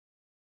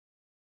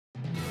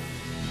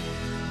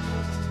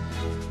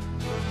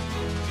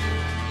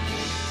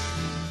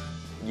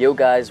Yo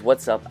guys,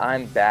 what's up?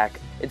 I'm back.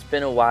 It's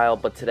been a while,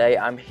 but today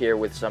I'm here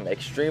with some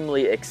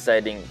extremely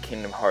exciting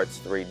Kingdom Hearts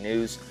 3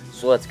 news,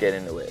 so let's get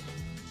into it.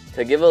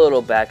 To give a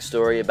little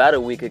backstory, about a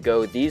week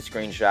ago, these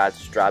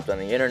screenshots dropped on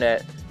the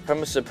internet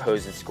from a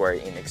supposed Square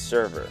Enix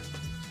server.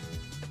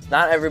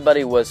 Not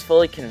everybody was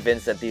fully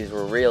convinced that these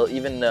were real,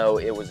 even though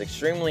it was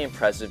extremely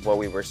impressive what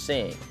we were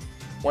seeing.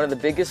 One of the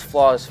biggest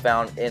flaws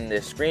found in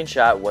this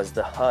screenshot was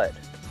the HUD.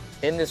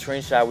 In this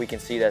screenshot, we can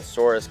see that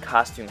Sora's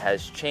costume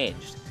has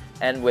changed.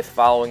 And with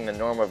following the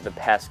norm of the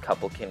past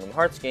couple Kingdom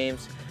Hearts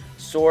games,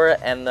 Sora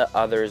and the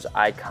others'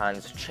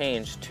 icons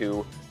changed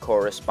to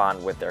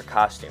correspond with their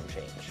costume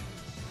change.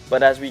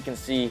 But as we can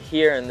see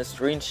here in this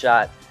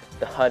screenshot,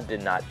 the HUD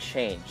did not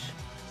change.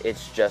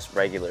 It's just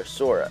regular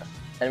Sora.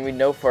 And we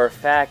know for a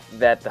fact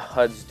that the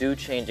HUDs do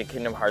change in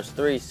Kingdom Hearts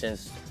 3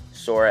 since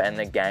Sora and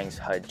the gang's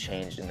HUD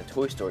changed in the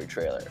Toy Story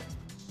trailer.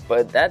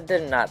 But that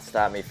did not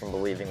stop me from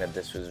believing that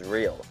this was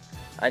real.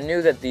 I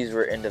knew that these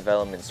were in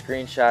development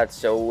screenshots,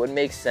 so it would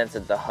make sense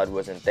that the HUD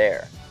wasn't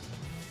there.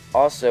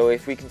 Also,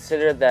 if we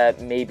consider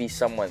that maybe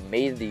someone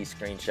made these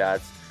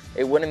screenshots,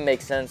 it wouldn't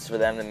make sense for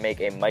them to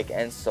make a Mike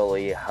and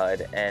Sully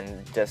HUD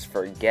and just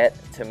forget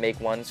to make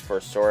ones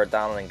for Sora,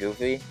 Donald, and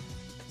Goofy.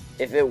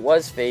 If it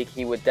was fake,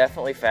 he would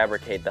definitely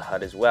fabricate the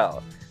HUD as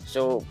well,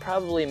 so it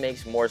probably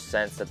makes more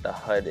sense that the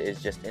HUD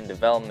is just in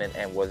development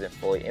and wasn't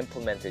fully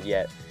implemented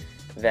yet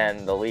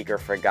than the leaker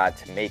forgot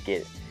to make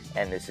it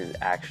and this is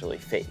actually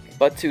fake.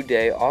 But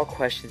today, all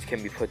questions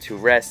can be put to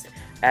rest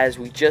as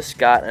we just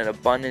got an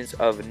abundance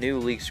of new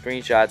leaked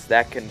screenshots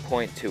that can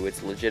point to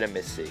its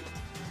legitimacy.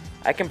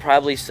 I can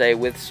probably say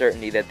with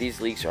certainty that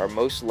these leaks are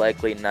most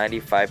likely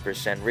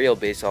 95% real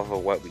based off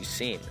of what we've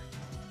seen.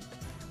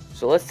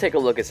 So let's take a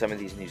look at some of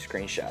these new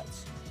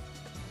screenshots.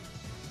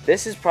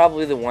 This is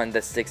probably the one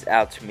that sticks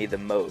out to me the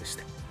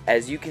most.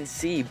 As you can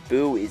see,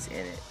 Boo is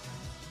in it.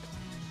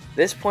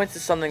 This points to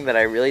something that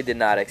I really did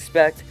not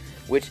expect,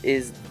 which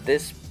is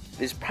this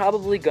is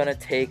probably gonna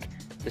take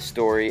the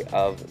story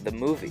of the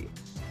movie.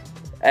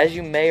 As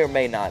you may or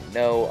may not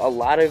know, a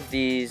lot of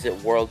these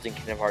worlds in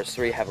Kingdom Hearts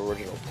 3 have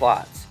original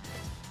plots.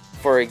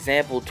 For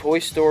example, Toy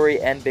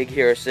Story and Big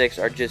Hero 6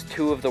 are just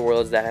two of the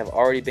worlds that have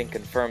already been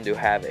confirmed to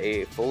have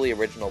a fully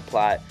original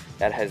plot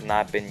that has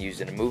not been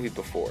used in a movie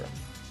before.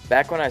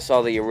 Back when I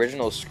saw the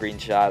original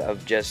screenshot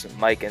of just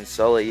Mike and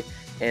Sully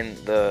in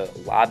the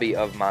lobby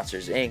of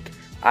Monsters Inc.,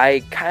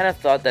 I kind of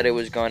thought that it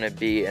was going to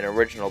be an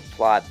original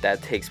plot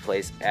that takes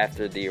place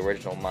after the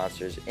original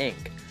Monsters Inc.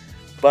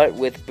 But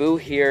with Boo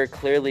here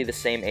clearly the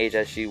same age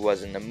as she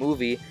was in the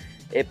movie,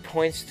 it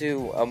points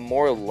to a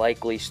more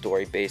likely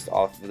story based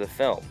off of the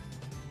film.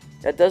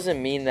 That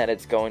doesn't mean that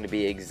it's going to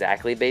be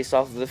exactly based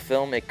off of the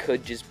film, it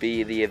could just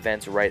be the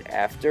events right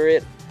after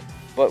it,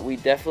 but we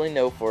definitely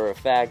know for a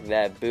fact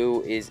that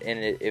Boo is in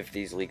it if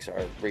these leaks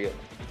are real,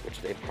 which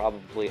they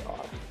probably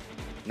are.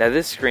 Now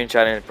this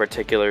screenshot in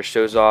particular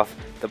shows off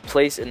the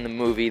place in the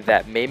movie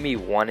that made me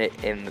want it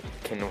in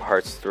Kingdom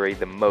Hearts 3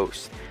 the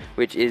most,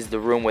 which is the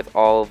room with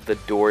all of the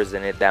doors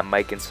in it that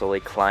Mike and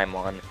Sully climb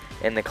on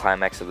in the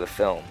climax of the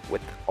film,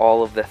 with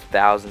all of the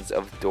thousands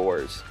of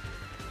doors.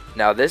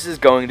 Now this is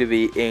going to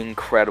be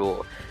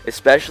incredible,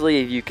 especially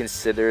if you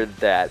consider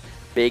that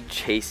big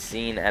chase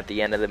scene at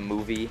the end of the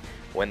movie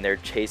when they're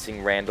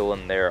chasing Randall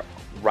and they're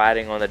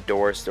riding on the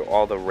doors through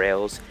all the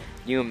rails.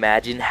 Can you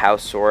imagine how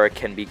Sora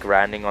can be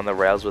grinding on the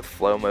rails with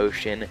flow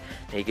motion,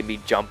 and he can be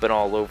jumping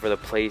all over the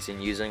place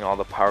and using all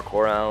the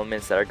parkour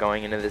elements that are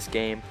going into this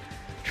game?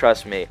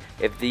 Trust me,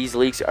 if these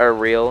leaks are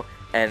real,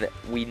 and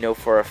we know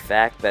for a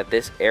fact that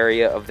this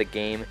area of the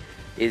game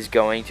is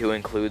going to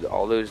include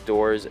all those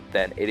doors,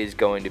 then it is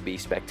going to be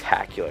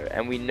spectacular.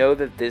 And we know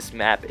that this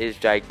map is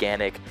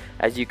gigantic.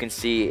 As you can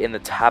see in the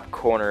top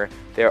corner,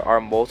 there are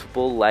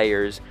multiple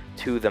layers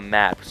to the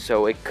map,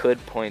 so it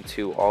could point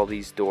to all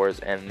these doors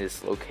and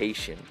this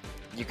location.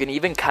 You can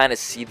even kind of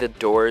see the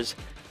doors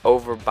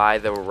over by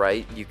the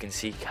right. You can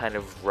see kind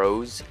of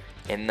rows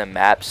in the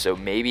map, so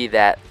maybe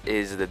that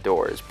is the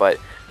doors, but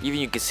even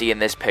you can see in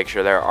this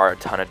picture there are a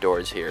ton of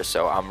doors here,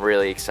 so I'm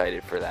really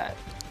excited for that.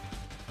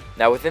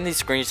 Now within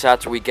these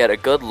screenshots we get a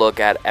good look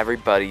at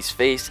everybody's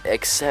face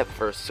except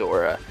for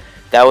Sora.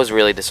 That was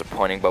really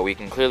disappointing, but we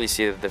can clearly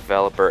see that the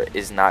developer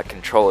is not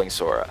controlling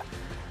Sora.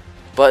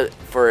 But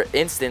for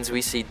instance,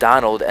 we see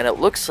Donald and it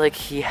looks like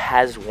he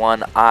has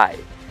one eye.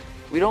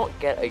 We don't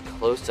get a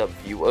close-up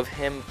view of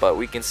him, but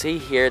we can see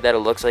here that it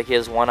looks like he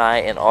has one eye,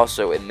 and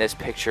also in this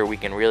picture we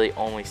can really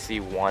only see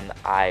one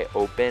eye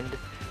opened.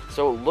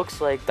 So it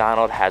looks like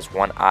Donald has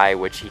one eye,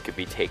 which he could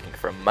be taking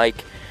from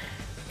Mike,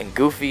 and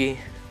Goofy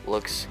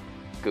looks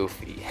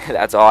goofy.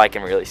 That's all I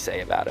can really say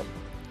about him.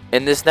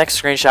 In this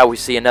next screenshot we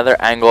see another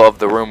angle of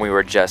the room we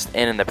were just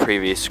in the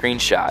previous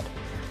screenshot.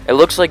 It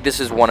looks like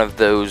this is one of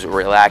those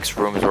relaxed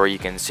rooms where you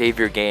can save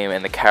your game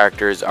and the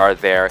characters are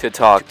there to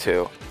talk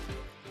to.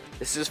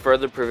 This is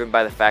further proven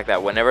by the fact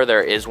that whenever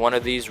there is one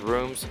of these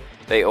rooms,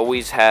 they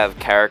always have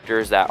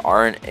characters that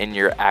aren't in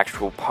your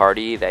actual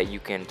party that you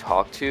can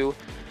talk to.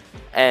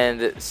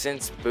 And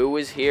since Boo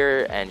is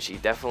here, and she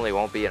definitely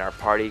won't be in our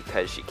party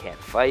because she can't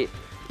fight,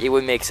 it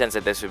would make sense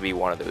that this would be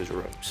one of those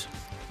rooms.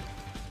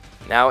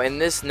 Now in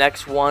this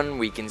next one,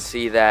 we can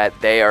see that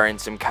they are in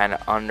some kind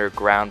of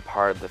underground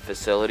part of the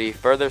facility,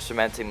 further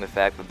cementing the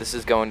fact that this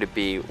is going to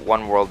be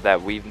one world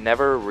that we've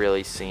never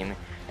really seen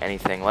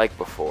anything like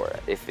before.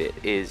 If it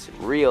is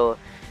real,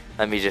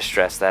 let me just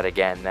stress that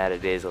again, that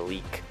it is a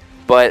leak.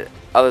 But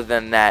other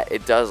than that,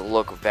 it does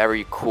look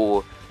very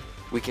cool.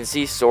 We can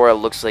see Sora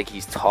looks like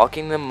he's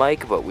talking to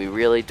Mike, but we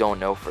really don't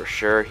know for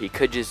sure. He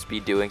could just be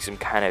doing some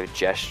kind of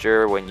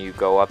gesture when you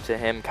go up to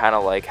him, kind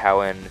of like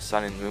how in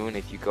Sun and Moon,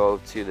 if you go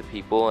up to the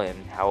people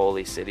in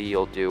Hau'oli City,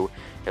 you'll do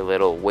a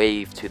little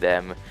wave to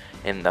them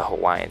in the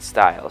Hawaiian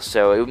style.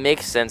 So it would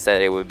make sense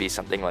that it would be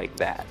something like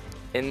that.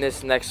 In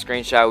this next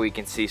screenshot, we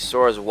can see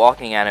Sora's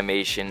walking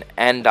animation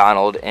and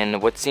Donald in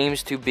what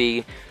seems to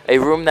be a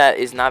room that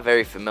is not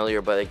very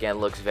familiar, but again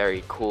looks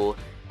very cool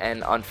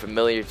and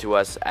unfamiliar to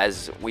us,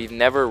 as we've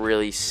never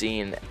really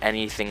seen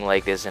anything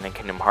like this in a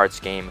Kingdom Hearts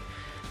game,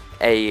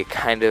 a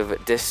kind of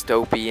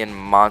dystopian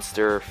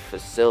monster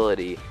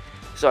facility.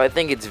 So I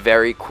think it's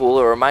very cool.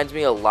 It reminds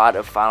me a lot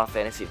of Final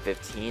Fantasy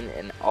 15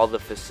 and all the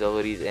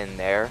facilities in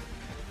there.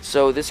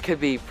 So this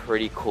could be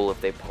pretty cool if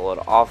they pull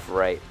it off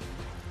right.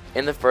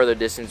 In the further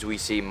distance, we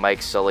see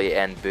Mike, Sully,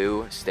 and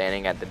Boo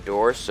standing at the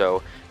door,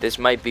 so this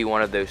might be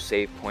one of those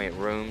save point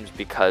rooms,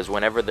 because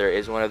whenever there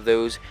is one of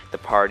those, the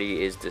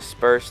party is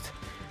dispersed,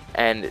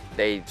 and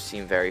they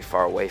seem very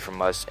far away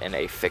from us in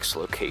a fixed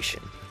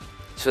location.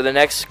 So the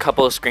next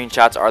couple of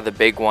screenshots are the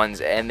big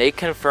ones, and they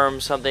confirm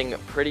something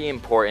pretty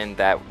important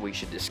that we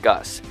should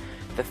discuss.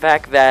 The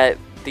fact that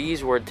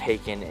these were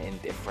taken in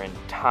different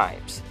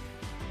times.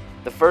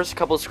 The first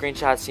couple of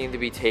screenshots seem to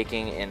be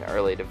taken in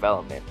early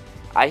development.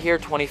 I hear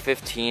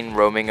 2015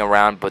 roaming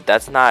around, but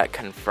that's not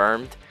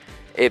confirmed.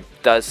 It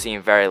does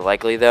seem very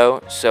likely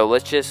though, so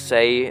let's just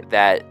say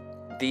that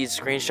these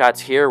screenshots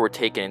here were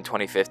taken in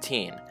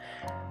 2015.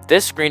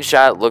 This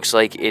screenshot looks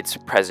like it's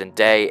present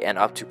day and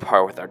up to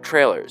par with our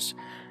trailers.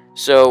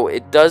 So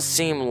it does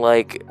seem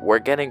like we're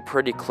getting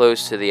pretty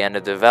close to the end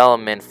of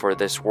development for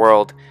this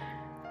world,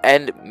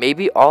 and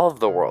maybe all of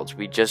the worlds,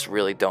 we just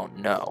really don't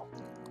know.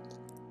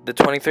 The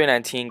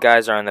 2319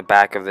 guys are in the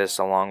back of this,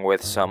 along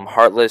with some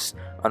Heartless,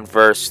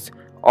 Unversed,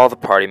 all the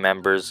party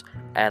members,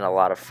 and a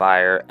lot of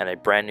fire, and a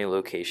brand new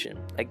location.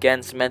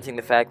 Again, cementing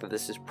the fact that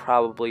this is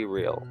probably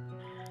real.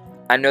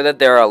 I know that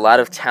there are a lot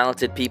of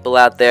talented people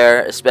out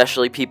there,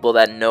 especially people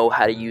that know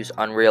how to use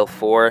Unreal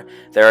 4.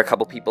 There are a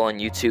couple people on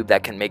YouTube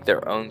that can make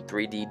their own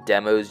 3D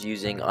demos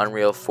using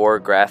Unreal 4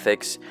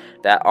 graphics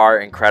that are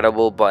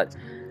incredible, but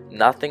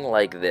nothing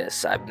like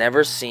this. I've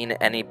never seen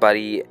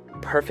anybody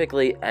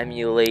perfectly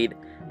emulate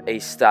a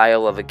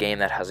style of a game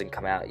that hasn't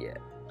come out yet.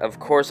 Of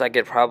course, I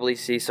could probably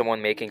see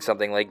someone making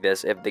something like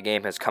this if the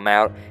game has come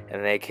out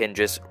and they can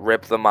just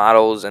rip the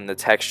models and the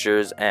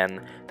textures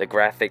and the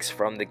graphics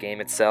from the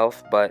game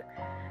itself, but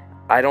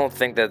I don't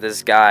think that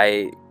this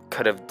guy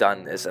could have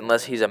done this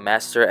unless he's a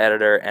master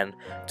editor and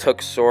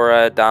took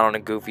Sora, Donald,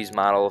 and Goofy's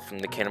model from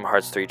the Kingdom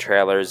Hearts 3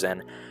 trailers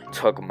and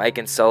took Mike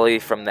and Sully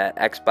from that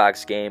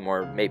Xbox game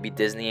or maybe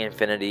Disney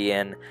Infinity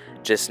and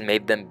just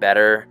made them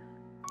better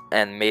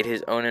and made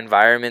his own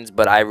environments,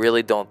 but I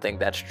really don't think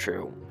that's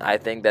true. I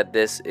think that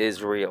this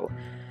is real.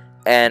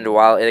 And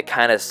while it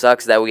kind of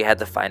sucks that we had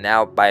to find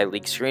out by a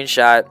leaked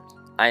screenshot,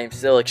 I am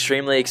still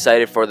extremely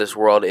excited for this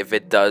world if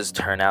it does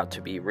turn out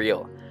to be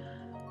real.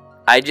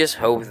 I just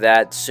hope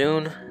that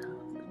soon,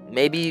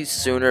 maybe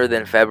sooner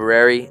than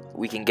February,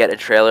 we can get a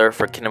trailer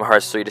for Kingdom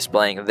Hearts 3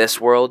 displaying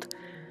this world.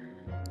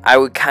 I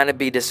would kind of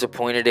be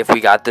disappointed if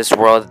we got this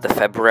world at the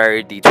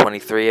February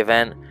D23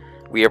 event.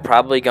 We are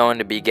probably going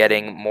to be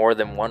getting more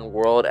than one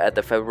world at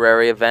the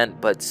February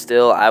event, but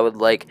still, I would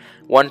like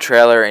one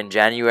trailer in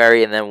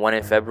January and then one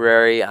in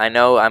February. I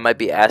know I might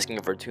be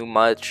asking for too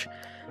much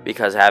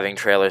because having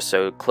trailers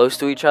so close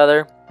to each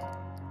other,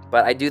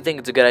 but I do think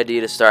it's a good idea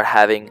to start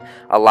having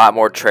a lot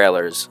more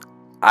trailers.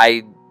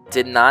 I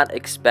did not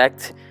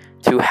expect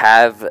to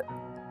have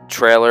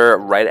trailer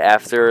right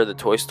after the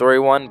Toy Story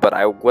one, but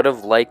I would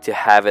have liked to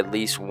have at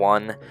least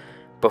one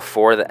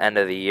before the end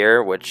of the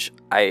year, which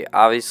I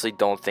obviously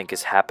don't think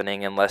is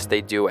happening unless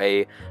they do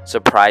a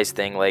surprise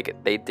thing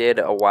like they did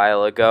a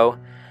while ago.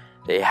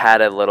 They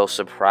had a little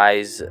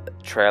surprise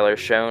trailer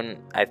shown.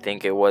 I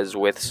think it was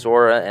with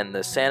Sora and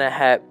the Santa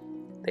hat.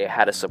 They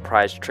had a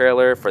surprise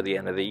trailer for the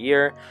end of the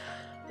year.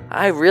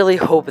 I really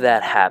hope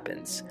that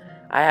happens.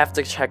 I have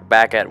to check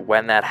back at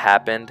when that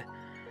happened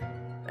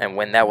and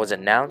when that was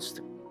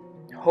announced.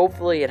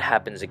 Hopefully it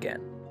happens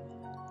again,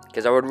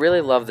 because I would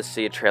really love to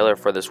see a trailer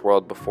for this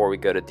world before we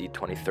go to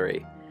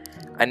D23.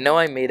 I know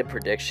I made a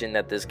prediction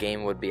that this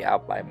game would be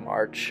out by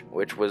March,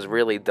 which was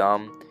really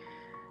dumb,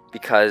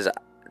 because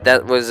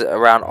that was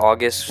around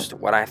August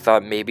when I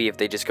thought maybe if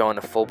they just go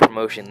into full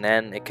promotion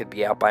then it could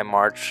be out by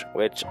March,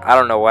 which I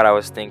don't know what I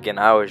was thinking.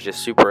 I was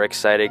just super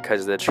excited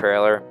because of the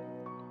trailer.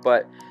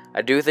 But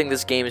I do think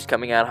this game is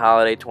coming out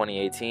holiday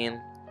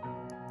 2018,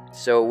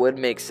 so it would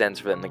make sense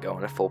for them to go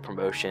into full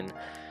promotion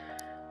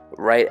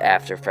right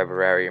after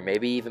February, or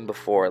maybe even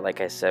before, like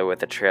I said, with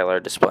the trailer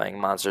displaying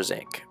Monsters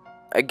Inc.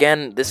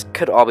 again, this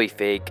could all be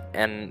fake,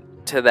 and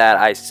to that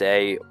I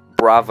say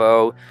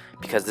bravo,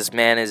 because this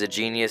man is a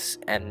genius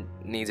and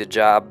needs a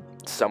job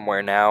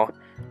somewhere now,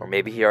 or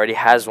maybe he already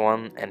has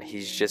one and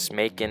he's just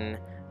making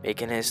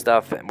his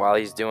stuff while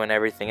he's doing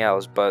everything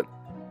else. But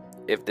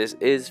if this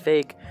is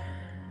fake,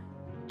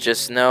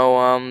 just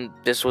know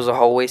this was a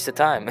whole waste of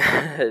time.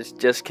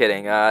 Just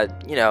kidding.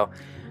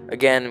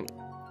 Again,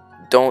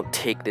 don't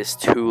take this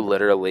too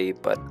literally,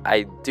 but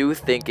I do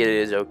think it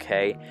is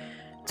okay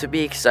to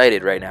be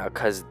excited right now,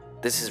 because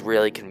this is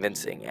really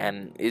convincing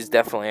and is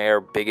definitely our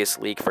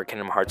biggest leak for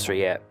Kingdom Hearts 3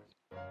 yet.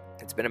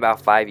 It's been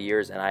about 5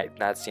 years and I've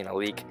not seen a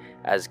leak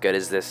as good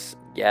as this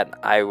yet.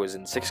 I was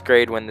in 6th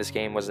grade when this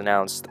game was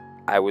announced.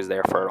 I was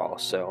there for it all.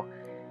 So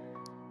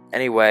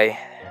anyway,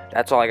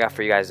 that's all I got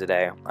for you guys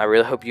today. I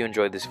really hope you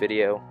enjoyed this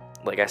video.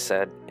 Like I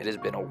said, it has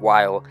been a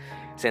while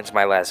since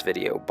my last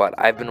video, but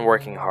I've been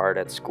working hard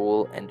at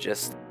school and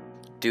just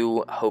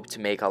do hope to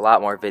make a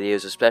lot more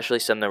videos, especially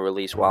some that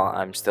release while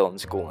I'm still in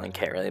school and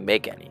can't really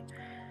make any.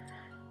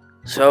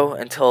 So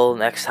until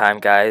next time,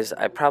 guys,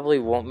 I probably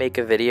won't make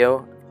a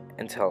video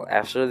until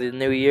after the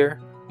new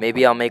year.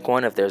 Maybe I'll make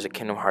one if there's a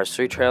Kingdom Hearts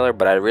 3 trailer,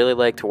 but I'd really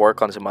like to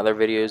work on some other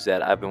videos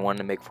that I've been wanting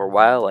to make for a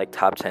while, like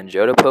top 10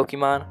 Johto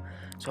Pokemon,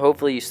 so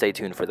hopefully you stay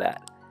tuned for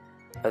that.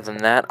 Other than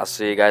that, I'll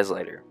see you guys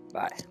later.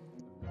 Bye.